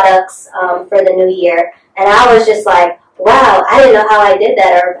 3 products for the new year. And I was just like, wow, I didn't know how I did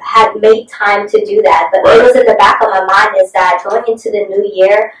that or had made time to do that. But right. it was in the back of my mind is that going into the new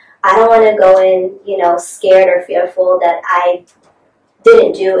year, I don't want to go in, scared or fearful that I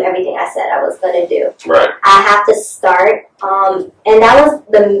didn't do everything I said I was going to do. Right. I have to start. And that was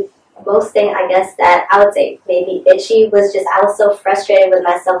the most thing, I guess, that I would say maybe itchy was just I was so frustrated with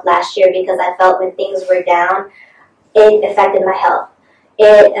myself last year because I felt when things were down, it affected my health.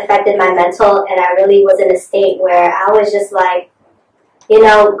 It affected my mental, and I really was in a state where I was just like,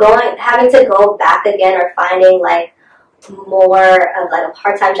 having to go back again or finding like more of like a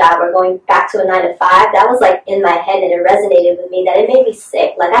part-time job or going back to a 9 to 5. That was like in my head, and it resonated with me that it made me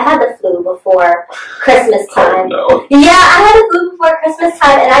sick. Like I had the flu before Christmas time. Oh, no. Yeah, I had the flu before Christmas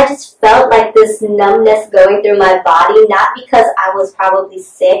time, and I just felt like this numbness going through my body, not because I was probably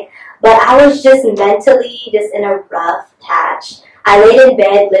sick, but I was just mentally just in a rough patch. I laid in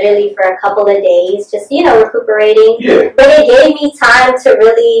bed literally for a couple of days, just, recuperating. Yeah. But it gave me time to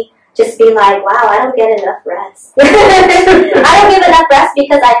really just be like, wow, I don't get enough rest. I don't get enough rest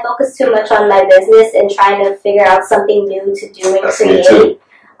because I focus too much on my business and trying to figure out something new to do and create.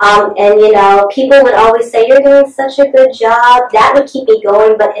 And, people would always say, you're doing such a good job. That would keep me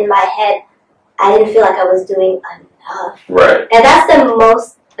going. But in my head, I didn't feel like I was doing enough. Right. And that's the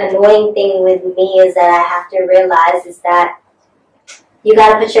most annoying thing with me is that I have to realize is that you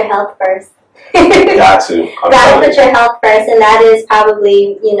got to put your health first. Got to. Got to put your health first, and that is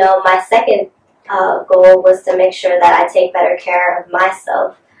probably, my second goal was to make sure that I take better care of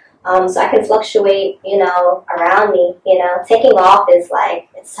myself, so I can fluctuate, around me. Taking off is like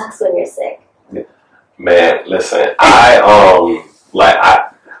it sucks when you're sick. Man, listen,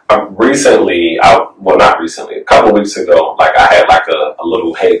 not recently, a couple weeks ago, like I had like a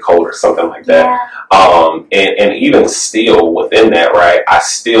little head cold or something like that. Yeah. And even still within that, right, I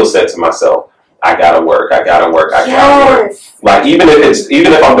still said to myself, I gotta work. Gotta work. Like even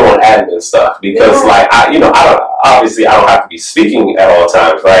if I'm doing admin stuff, because I don't have to be speaking at all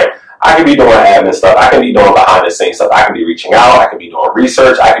times, right? I can be doing admin stuff. I can be doing behind the scenes stuff. I can be reaching out. I can be doing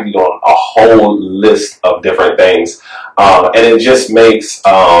research. I can be doing a whole list of different things. And it just makes,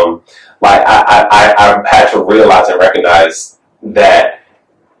 I've had to realize and recognize that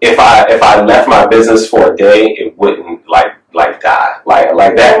if I left my business for a day, it wouldn't die.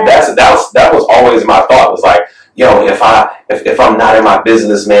 That was always my thought, was like, if I'm not in my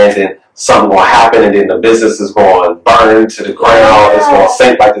business, man, then something will happen, and then the business is going to burn to the ground. It's going to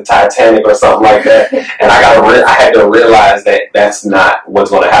sink like the Titanic or something like that. And I had to realize that that's not what's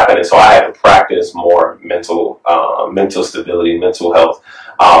going to happen. And so I had to practice more mental stability, mental health,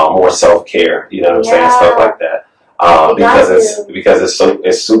 more self-care. You know what I'm saying? Stuff like that. Because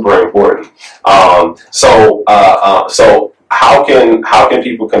it's super important. So how can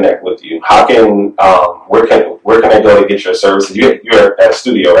people connect with you? Where can I go to get your services? You're at a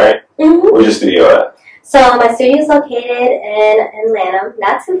studio, right? Mm-hmm. Where's your studio at? So my studio is located in Lanham,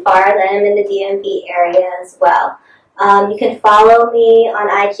 not too far. Lanham in the DMV area as well. You can follow me on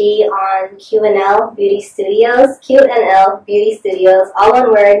IG on Q&L Beauty Studios. Q&L Beauty Studios, all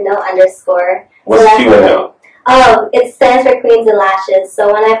one word, no underscore. What's Q&L? It stands for Queens and Lashes.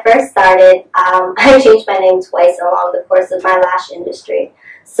 So when I first started, I changed my name twice along the course of my lash industry.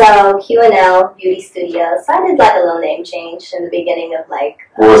 So Q&L Beauty Studios. So I did like a little name change in the beginning of like.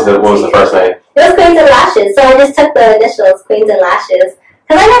 What was the first name? It was Queens and Lashes. So I just took the initials, Queens and Lashes.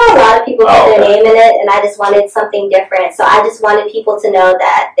 Because I know a lot of people put their name in it, and I just wanted something different. So I just wanted people to know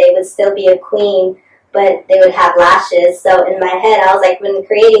that they would still be a queen, but they would have lashes. So in my head, I was like, when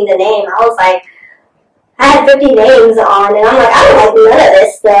creating the name, I was like, I had 50 names on, and I'm like, I don't like none of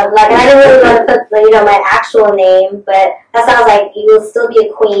this stuff. Like, I didn't really want to put, my actual name, but that's why I was like, you will still be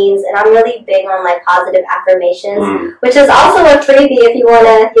a Queens, and I'm really big on, like, positive affirmations, which is also a freebie if you want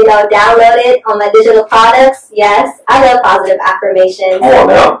to, download it on my digital products. Yes, I love positive affirmations. Come on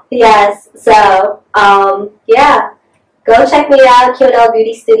now. Yes, so, yeah. Go check me out, Q&L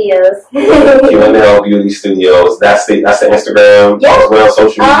Beauty Studios. Q&L Beauty Studios. That's the Instagram as well,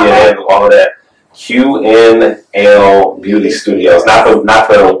 social media, and all of that. QNL Beauty Studios, not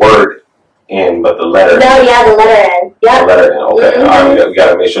the word N, but the letter. No, yeah, the letter N. Yeah. The letter N. Okay. Mm-hmm. All right, we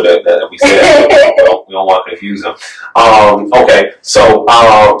got to make sure that we say that. we don't want to confuse them. Okay. So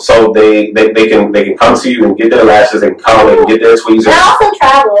they can come to you and get their lashes. They can come and get their tweezers. And I also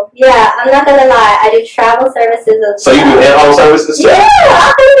travel. Yeah, I'm not gonna lie. I do travel services. So you do in-home services too? Yeah,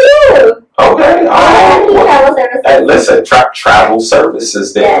 I can do. Okay. I do travel services. Hey, listen, travel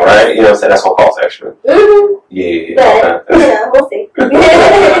services then, right? You know what I'm saying? That's what costs extra. Mm-hmm. Yeah. But, we'll see.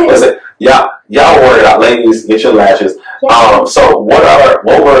 Listen, y'all work it out, ladies. Get your lashes. Yeah. So what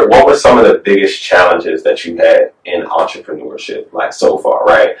were some of the biggest challenges that you had in entrepreneurship, like so far,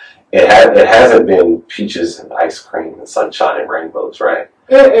 right? It hasn't been peaches and ice cream and sunshine and rainbows, right?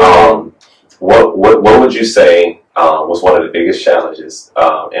 What would you say was one of the biggest challenges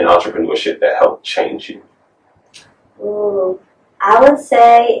in entrepreneurship that helped change you? Ooh, I would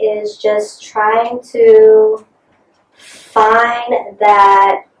say is just trying to find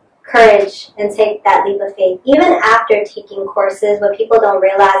that courage and take that leap of faith. Even after taking courses, what people don't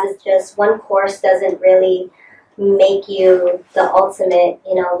realize is just one course doesn't really make you the ultimate,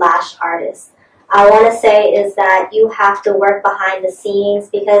 lash artist. I want to say is that you have to work behind the scenes,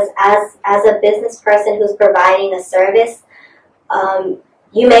 because as a business person who's providing a service,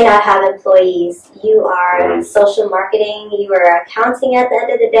 you may not have employees. You are social marketing, you are accounting at the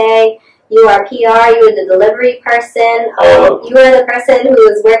end of the day, you are PR, you are the delivery person, you are the person who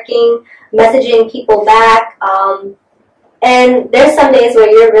is working, messaging people back. And there's some days where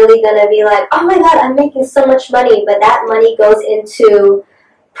you're really going to be like, oh my God, I'm making so much money, but that money goes into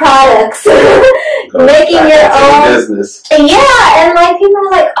products, making your own business. Yeah, and like people are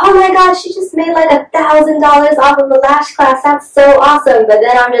like, oh my God, she just made like $1,000 off of a lash class. That's so awesome. But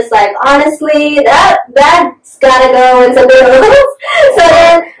then I'm just like, honestly, that's gotta go into bills. So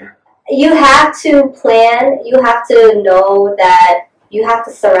then you have to plan. You have to know that you have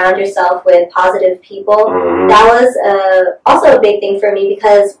to surround yourself with positive people. That was also a big thing for me,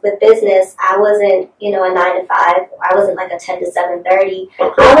 because with business, I wasn't, a 9 to 5. I wasn't like a 10 to 7:30.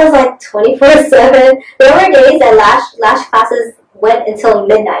 I was like 24/7. There were days that lash classes went until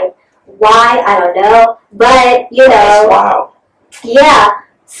midnight. Why? I don't know. But, Wow. Yeah.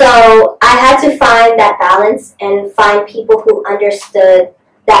 So I had to find that balance and find people who understood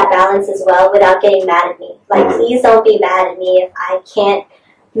that balance as well without getting mad at me. Like, please don't be mad at me if I can't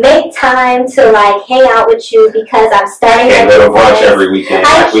make time to like hang out with you because I'm starting to go to brunch every weekend.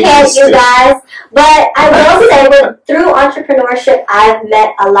 I can't, you guys. But I will say, through entrepreneurship, I've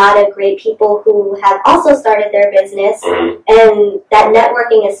met a lot of great people who have also started their business, and that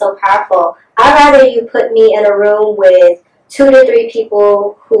networking is so powerful. I'd rather you put me in a room with 2 to 3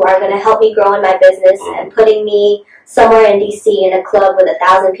 people who are going to help me grow in my business and putting me somewhere in DC in a club with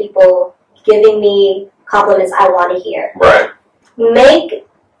 1,000 people giving me compliments I want to hear. Right.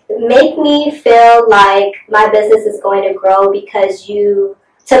 Make me feel like my business is going to grow because you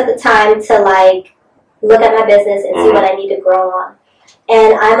took the time to like look at my business and see what I need to grow on.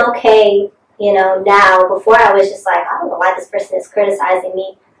 And I'm okay, now. Before I was just like, I don't know why this person is criticizing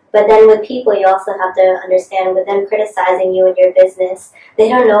me. But then with people, you also have to understand, with them criticizing you in your business, they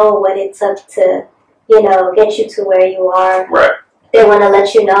don't know what it took to, get you to where you are. Right. They want to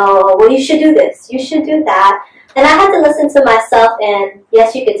let you know, well, you should do this, you should do that. And I had to listen to myself, and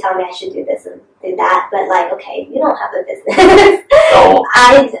yes, you could tell me I should do this and do that, but like, okay, you don't have a business. No.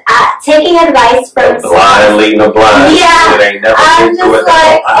 I taking advice from the blind leading the blind. Yeah. It ain't never I'm just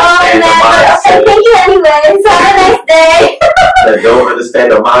like, oh man, okay, thank you anyways. Have a nice day. That don't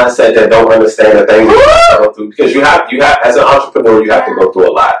understand the mindset, that don't understand the things you go through. Because you have as an entrepreneur, you have to go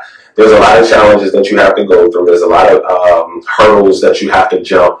through a lot. There's a lot of challenges that you have to go through. There's a lot of hurdles that you have to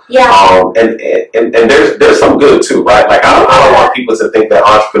jump. Yeah. And there's some good too, right? Like I don't want people to think that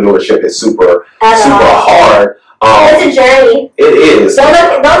entrepreneurship is super hard. It's a journey. It is. Don't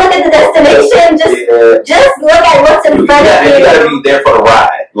look at the destination. Just look at what's in front of you. You got to be there for the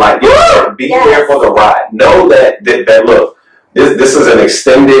ride. Like be there for the ride. Know that look. This is an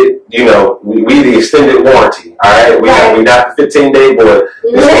extended, we the extended warranty, all right? We got the 15-day, but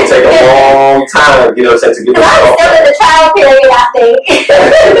it's going to take a long time, to get this I'm still in the trial period, I think.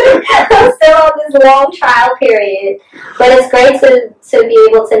 I'm still on this long trial period. But it's great to be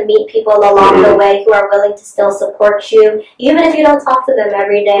able to meet people along the way who are willing to still support you, even if you don't talk to them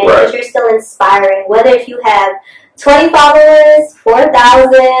every day, because you're still inspiring. Whether if you have 20 followers,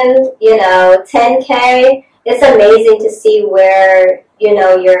 4,000, 10K, it's amazing to see where,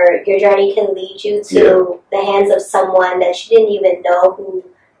 your journey can lead you to the hands of someone that you didn't even know who,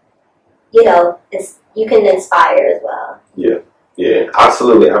 you can inspire as well. Yeah,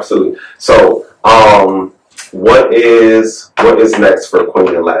 absolutely. So, what is next for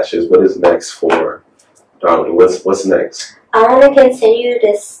Queen of Lashes? What is next for Darlene? What's next? I want to continue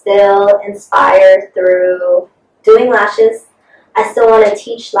to still inspire through doing lashes. I still want to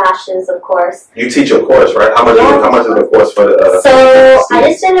teach lashes, of course. You teach a course, right? How much is the course for the? So I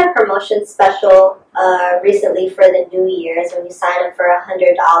just did a promotion special recently for the New Year's when you sign up for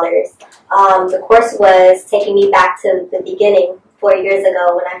 $100. The course was taking me back to the beginning 4 years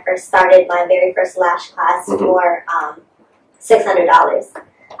ago when I first started my very first lash class for $600.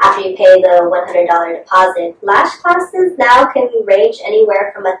 After you pay the $100 deposit, lash classes now can range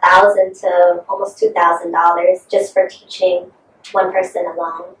anywhere from $1,000 to almost $2,000 just for teaching one person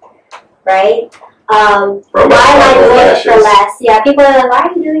alone, right? Why am I doing it for less? Yeah, people are like, why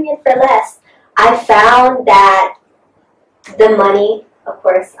are you doing it for less? I found that the money, of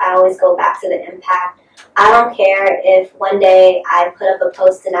course, I always go back to the impact. I don't care if one day I put up a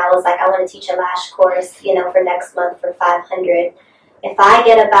post and I was like, I want to teach a lash course, for next month for $500. If I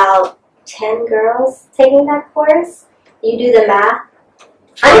get about 10 girls taking that course, you do the math.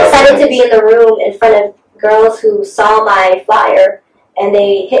 I'm excited to be in the room in front of girls who saw my flyer and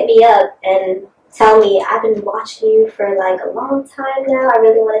they hit me up and tell me, I've been watching you for like a long time now. I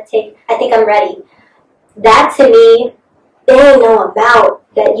really want to I think I'm ready. That to me, there ain't no amount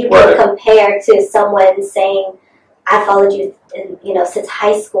that you can compare to someone saying, I followed you since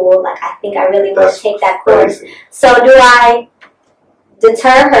high school. Like, I think I really want to take that course. Crazy. So do I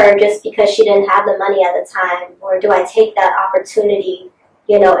deter her just because she didn't have the money at the time, or do I take that opportunity,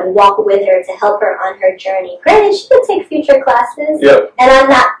 and walk with her to help her on her journey? Granted, she can take future classes, and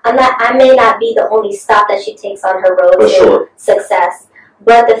I may not be the only stop that she takes on her road to success.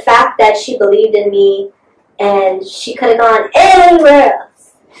 But the fact that she believed in me and she could have gone anywhere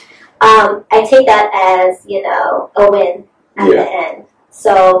else, I take that as a win at the end.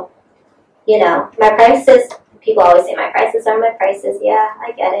 So, my prices. People always say my prices are my prices. Yeah,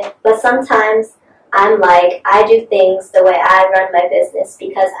 I get it. But sometimes I'm like, I do things the way I run my business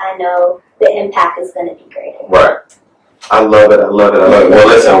because I know the impact is going to be greater. Right. I love it. Well,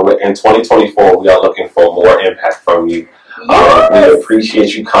 listen, in 2024, we are looking for more impact from you. We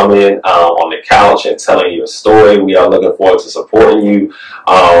appreciate you coming on the couch and telling your story. We are looking forward to supporting you.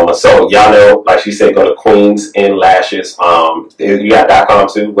 So y'all know, like she said, go to Queens in Lashes. You got .com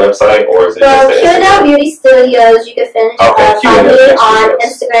too, website, or is it just Q&L Beauty Studios? You can find me on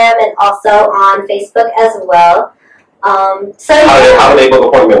Instagram and also on Facebook as well. So how do they book an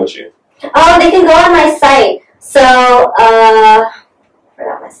appointment with you? They can go on my site. So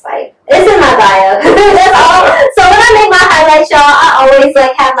forgot my site. It's in my bio. That's all. So when I make my highlights, y'all, I always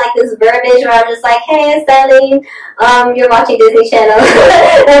have this verbiage where I'm just like, hey, it's Darlene, you're watching Disney Channel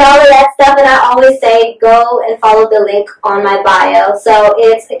and all of that stuff, and I always say go and follow the link on my bio. So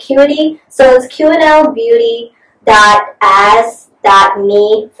it's Acuity. So it's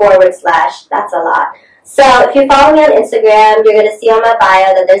QNLBeauty.as.me/. That's a lot. So if you follow me on Instagram, you're gonna see on my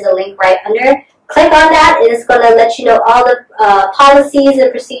bio that there's a link right under. Click on that, and it's going to let you know all the policies and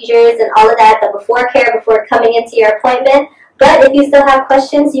procedures and all of that, the before care before coming into your appointment. But if you still have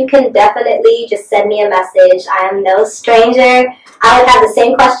questions, you can definitely just send me a message. I am no stranger. I would have the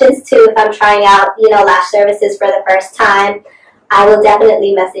same questions too if I'm trying out, lash services for the first time. I will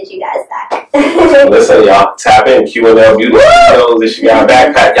definitely message you guys back. Listen, y'all, tap in Q&L Beauty Studios. If you got a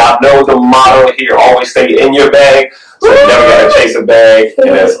backpack, y'all know the motto here, always stay in your bag. So you never got to chase a bag. And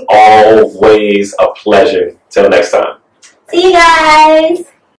it's always a pleasure. Till next time. See you guys.